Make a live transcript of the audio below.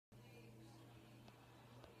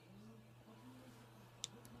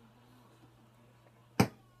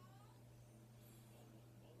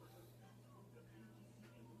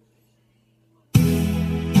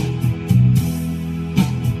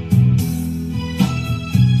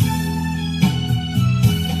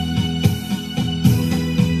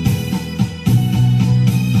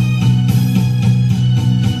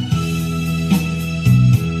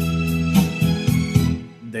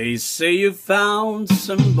say you found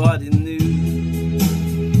somebody new,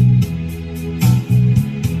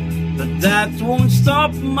 but that won't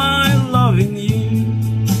stop my loving you.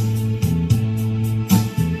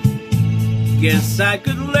 Guess I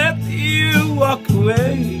could let you walk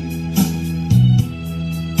away,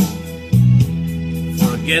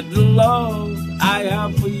 forget the love I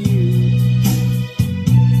have for you.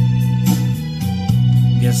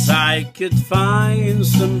 Guess I could find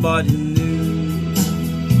somebody new,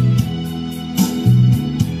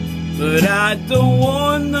 but I don't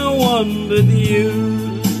want no one but you.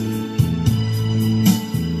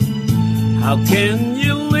 How can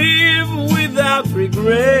you live without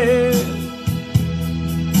regret?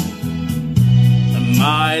 Am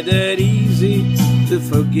I that easy to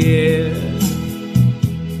forget?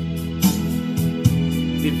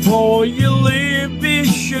 Before you leave, be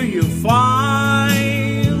sure you find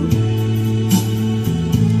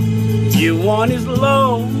you want his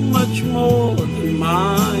love much more than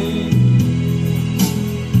mine.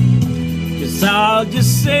 'Cause I'll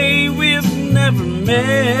just say we've never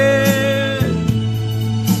met,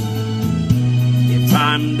 if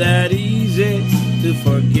I'm that easy to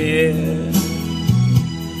forget.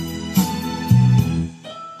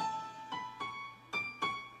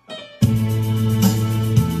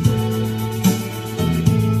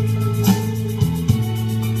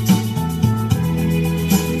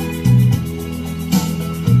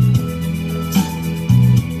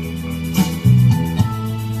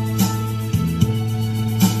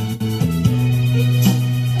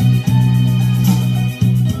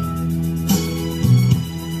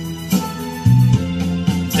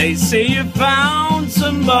 They say you found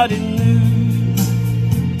somebody new,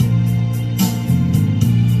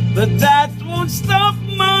 but that won't stop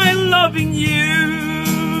my loving you.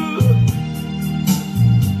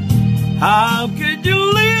 How could you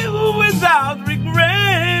live without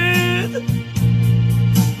regret?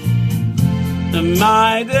 Am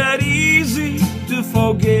I that easy to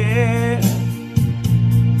forget?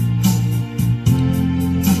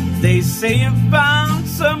 They say you found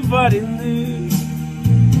somebody new,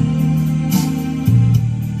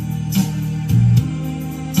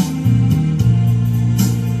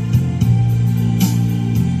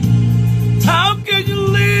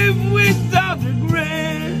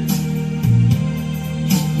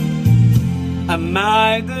 am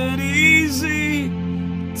I that easy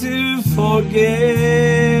to forget?